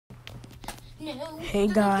Hey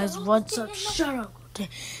guys, what's up? Shut up.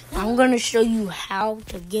 I'm gonna show you how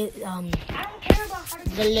to get the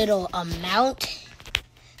little mount.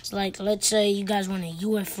 It's like, let's say you guys want a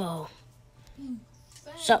UFO.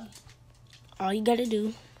 So all you gotta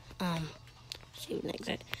do, see what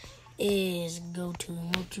next is go to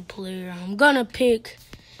multiplayer. I'm gonna pick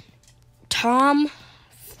Tom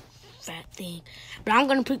Fat Thing, but I'm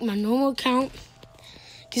gonna pick my normal account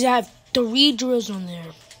because I have 3 drills on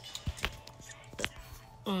there.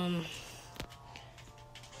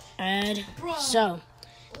 Add. So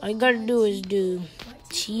all you gotta do is do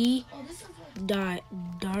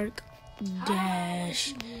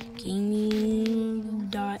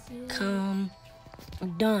t.dark-gaming.com.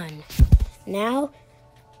 Done. Now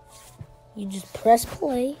you just press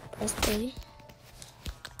play.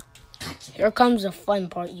 Here comes the fun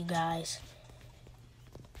part, you guys.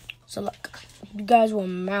 So look, you guys will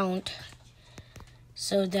mount.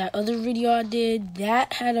 So that other video I did,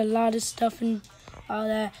 that had a lot of stuff and all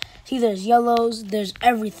that. See, there's yellows, there's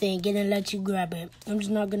everything, and it lets you grab it. I'm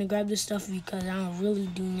just not gonna grab this stuff because I really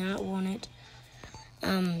do not want it.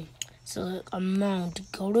 So a mount,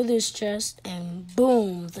 go to this chest, and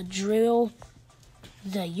boom, the drill,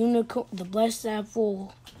 the unicorn, the blessed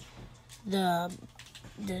apple, the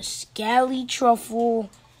scally truffle,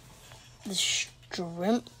 the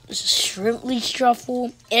shrimply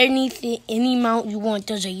truffle, anything, any mount you want.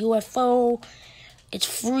 There's a UFO. It's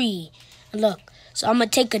free. Look, so I'm gonna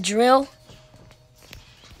take a drill.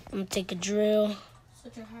 Such a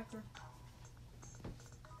hacker.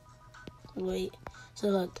 Wait. So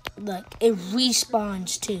look, it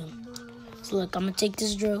respawns too. So look, I'm gonna take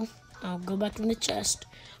this drill. I'll go back in the chest.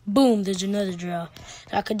 Boom, there's another drill.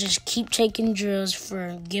 I could just keep taking drills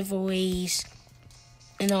for giveaways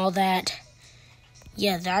and all that.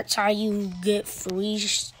 Yeah, that's how you get free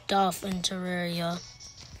stuff in Terraria.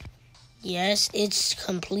 Yes, it's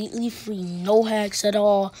completely free. No hacks at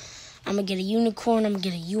all. I'm going to get a unicorn. I'm going to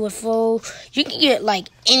get a UFO. You can get, like,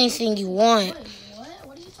 anything you want. Wait, what?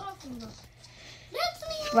 What are you talking about?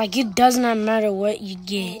 Like, it does not matter what you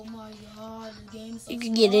get. Oh my god, the game's so You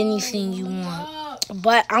can get anything you want.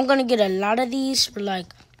 But I'm going to get a lot of these for,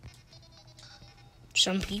 like,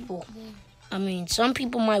 some people. I mean, some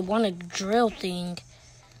people might want a drill thing.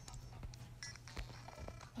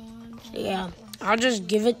 So yeah, I'll just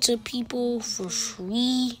give it to people for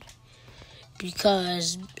free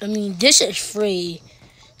because, I mean, this is free.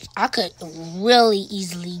 I could really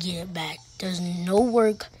easily get it back. There's no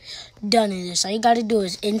work done in this. All you got to do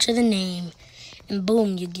is enter the name and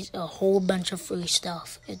boom, you get a whole bunch of free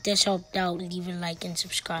stuff. If this helped out, leave a like and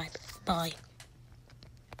subscribe. Bye.